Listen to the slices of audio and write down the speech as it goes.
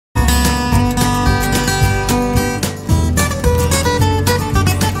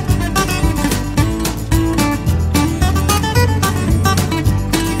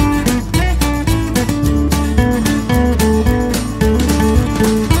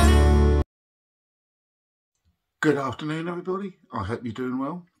Good afternoon, everybody. I hope you're doing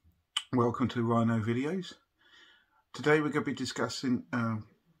well. Welcome to Rhino Videos. Today we're going to be discussing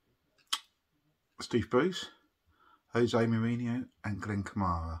Steve Bruce, Jose Mourinho and Glen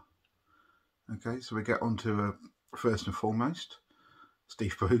Kamara. Okay, so we get on to first and foremost,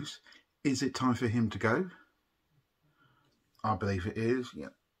 Steve Bruce. Is it time for him to go? I believe it is. Yeah.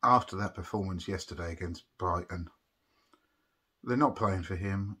 After that performance yesterday against Brighton, they're not playing for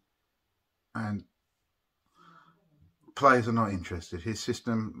him, and players are not interested. His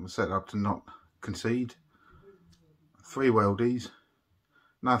system was set up to not concede. 3 worldies.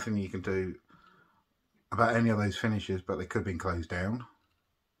 Nothing you can do about any of those finishes, but they could have been closed down.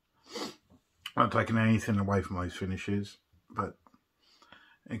 I'm not taking anything away from those finishes, but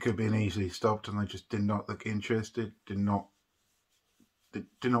it could have been easily stopped, and they just did not look interested, did not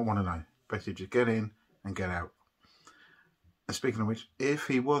want to know. Basically just get in and get out. And speaking of which, if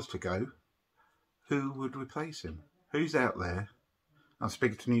he was to go, who would replace him? Who's out there? I'm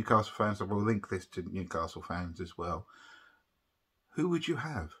speaking to Newcastle fans. I will link this to Newcastle fans as well. Who would you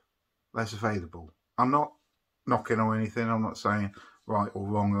have that's available? I'm not knocking or anything. I'm not saying right or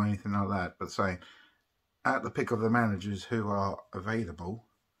wrong or anything like that. But saying, at the pick of the managers who are available,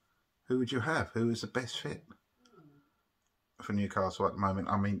 who would you have? Who is the best fit for Newcastle at the moment?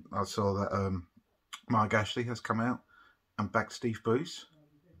 I mean, I saw that Mike Ashley has come out and backed Steve Bruce.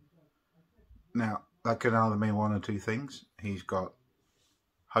 Now, that could either mean one or two things. He's got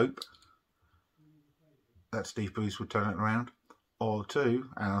hope that Steve Bruce would turn it around, or two,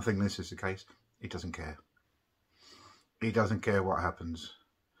 and I think this is the case, he doesn't care. He doesn't care what happens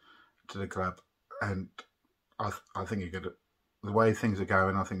to the club, and I think the way things are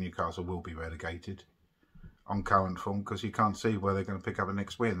going, I think Newcastle will be relegated on current form, because you can't see where they're going to pick up the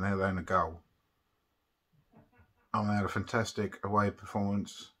next win. They're only a goal. They had a fantastic away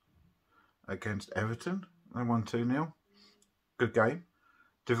performance against Everton. They won 2-0. Good game.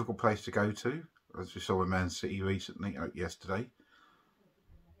 Difficult place to go to, as we saw with Man City recently, yesterday.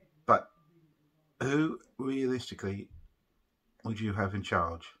 But who, realistically, would you have in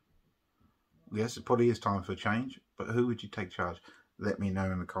charge? Yes, it probably is time for a change, but who would you take charge? Let me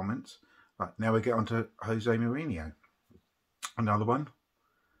know in the comments. Right, now we get on to Jose Mourinho. Another one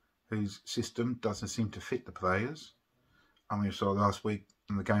whose system doesn't seem to fit the players. I mean, we saw last week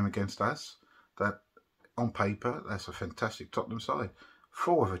in the game against us that on paper that's a fantastic Tottenham side,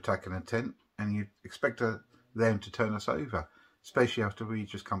 full of attacking intent, and you'd expect them to turn us over, especially after we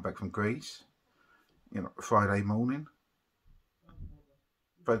just come back from Greece, Friday morning.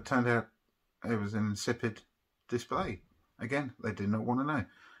 But it turned out it was an insipid display. Again, they did not want to know.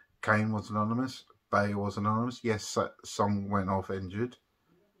 Kane was anonymous, Bale was anonymous. Yes, Song went off injured.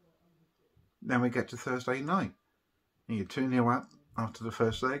 Then we get to Thursday night. You're 2-0 up after the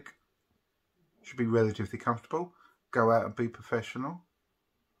first leg. Should be relatively comfortable. Go out and be professional.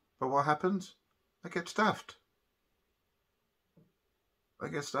 But what happens? They get stuffed. They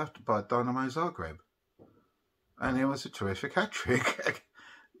get stuffed by Dynamo Zagreb. And it was a terrific hat-trick.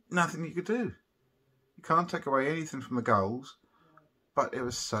 Nothing you could do. You can't take away anything from the goals, but it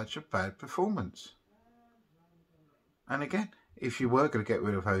was such a bad performance. And again, if you were going to get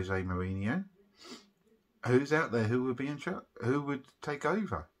rid of Jose Mourinho, who's out there who would be in charge? Who would take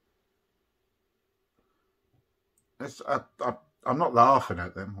over? I'm not laughing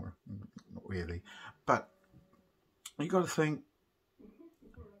at them, not really, but you got to think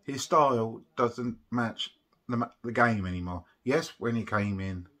his style doesn't match the game anymore. Yes, when he came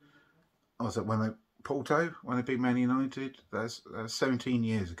in, was it when Porto, when they beat Man United? That's 17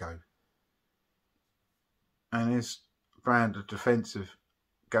 years ago, and his brand of defensive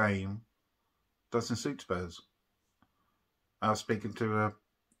game doesn't suit Spurs. I was speaking to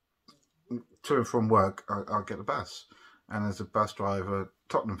and from work. I'll get the bus, and as a bus driver,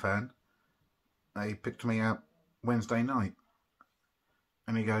 Tottenham fan, they picked me up Wednesday night,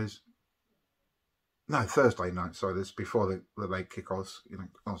 and he goes, no, Thursday night, sorry, this is before the late kickoffs,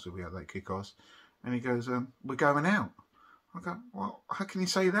 obviously we had late kickoffs, and he goes, we're going out. I go, well, how can you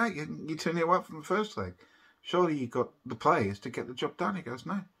say that? You turn it up from the first leg. Surely you got the players to get the job done. He goes,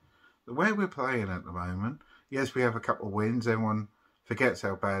 no. The way we're playing at the moment, yes, we have a couple of wins, everyone forgets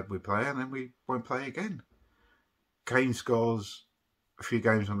how bad we play, and then we won't play again. Kane scores a few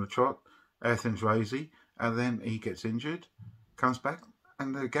games on the trot, everything's rosy, and then he gets injured, comes back,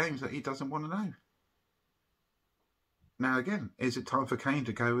 and there are games that he doesn't want to know. Now again, is it time for Kane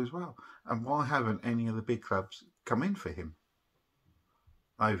to go as well? And why haven't any of the big clubs come in for him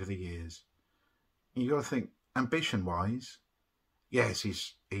over the years? You got to think, ambition-wise, yes,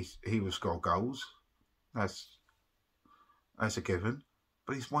 he will score goals. That's a given.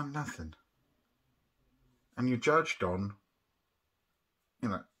 But he's won nothing. and you're judged on, you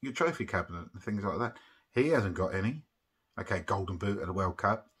know, your trophy cabinet and things like that. He hasn't got any. Okay, Golden Boot at the World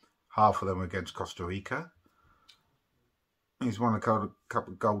Cup. Half of them were against Costa Rica. He's won a couple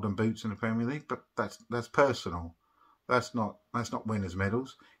of Golden Boots in the Premier League, but that's personal. That's not winners'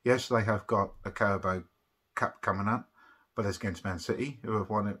 medals. Yes, they have got a Carabao Cup coming up, but it's against Man City, who have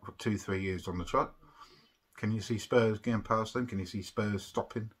won it for 2-3 years on the trot. Can you see Spurs getting past them? Can you see Spurs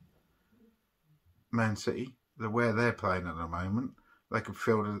stopping Man City? Where they're playing at the moment, they could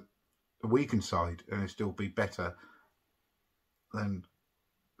field a weakened side and it'd still be better than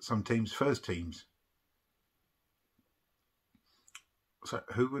some teams' first teams. So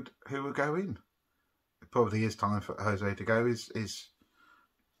who would go in? It probably is time for Jose to go. It's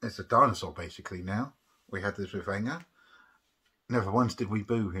a dinosaur basically now. We had this with Wenger. Never once did we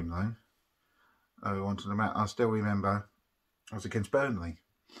boo him though. We wanted him out. I still remember I was against Burnley.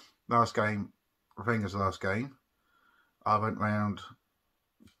 Last game, Wenger's last game. I went round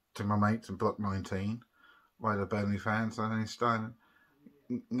to my mates in Block 19, where the Burnley fans, and they started,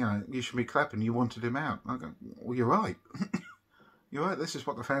 you know, you should be clapping. You wanted him out. I go, well, you're right. You're right. This is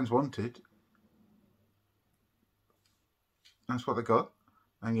what the fans wanted. That's what they got.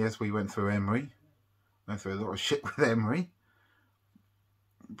 And yes, we went through Emery. Went through a lot of shit with Emery.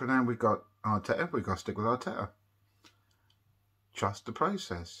 But now we've got Arteta. We've got to stick with Arteta. Trust the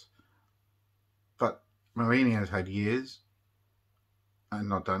process. But Mourinho's had years and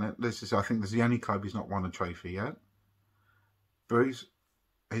not done it. I think this is the only club he's not won a trophy yet. Bruce,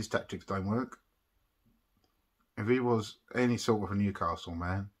 his tactics don't work. If he was any sort of a Newcastle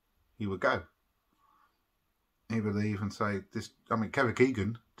man, he would go. He would leave and say, Kerry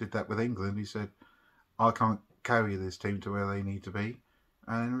Keegan did that with England. He said, I can't carry this team to where they need to be,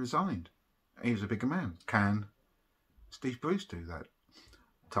 and resigned. He was a bigger man. Can Steve Bruce do that?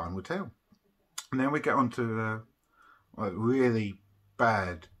 Time will tell. Now we get on to a really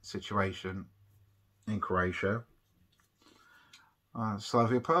bad situation in Croatia.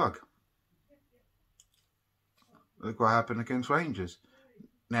 Slavia Prague. Look what happened against Rangers.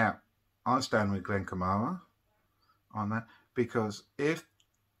 Now, I stand with Glen Kamara on that, because if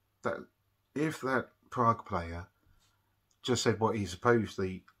that Prague player just said what he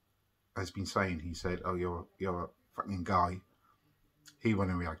supposedly has been saying, he said, "Oh, you're a fucking guy," he wouldn't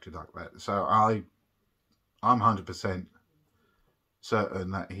have reacted like that. So I'm 100%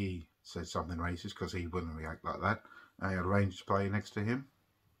 certain that he said something racist, because he wouldn't react like that. And he had a Rangers player next to him.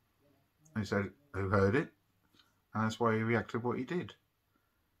 He said, who heard it, and that's why he reacted what he did.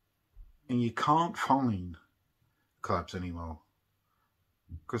 And you can't fine clubs anymore,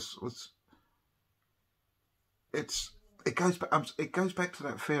 because it goes back to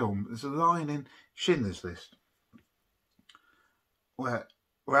that film. There's a line in Schindler's List where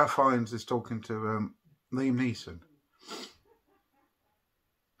Ralph Fiennes is talking to Liam Neeson,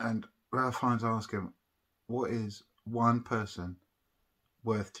 and Ralph Fiennes asks him, what is one person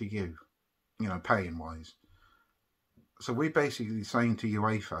worth to you, paying wise? So we're basically saying to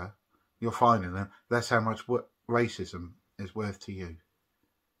UEFA, you're fining them, that's how much racism is worth to you.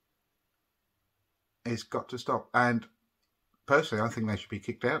 It's got to stop. And personally, I think they should be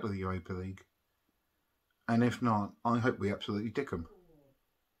kicked out of the Europa League. And if not, I hope we absolutely dick them,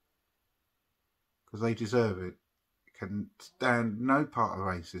 because they deserve it. Can stand no part of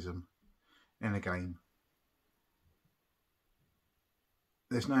racism in a game.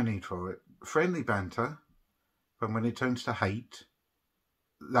 There's no need for it. Friendly banter, but when it turns to hate,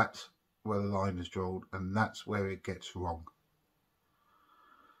 that's where the line is drawn, and that's where it gets wrong.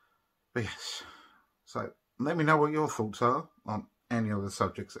 But yes, so let me know what your thoughts are on any of the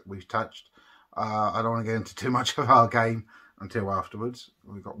subjects that we've touched. I don't want to get into too much of our game until afterwards.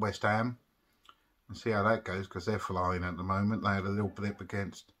 We've got West Ham, and see how that goes, because they're flying at the moment. They had a little blip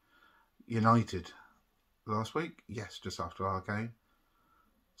against United last week. Yes, just after our game.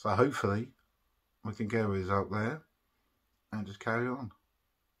 So hopefully we can get a result there and just carry on.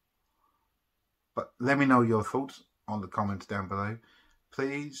 But let me know your thoughts on the comments down below.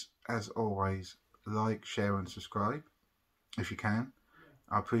 Please, as always, like, share and subscribe if you can.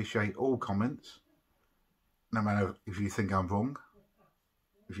 I appreciate all comments, no matter if you think I'm wrong,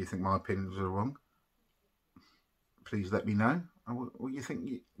 if you think my opinions are wrong. Please let me know what you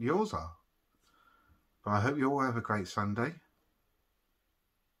think yours are. But I hope you all have a great Sunday.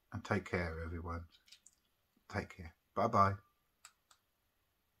 And take care, everyone. Take care. Bye-bye.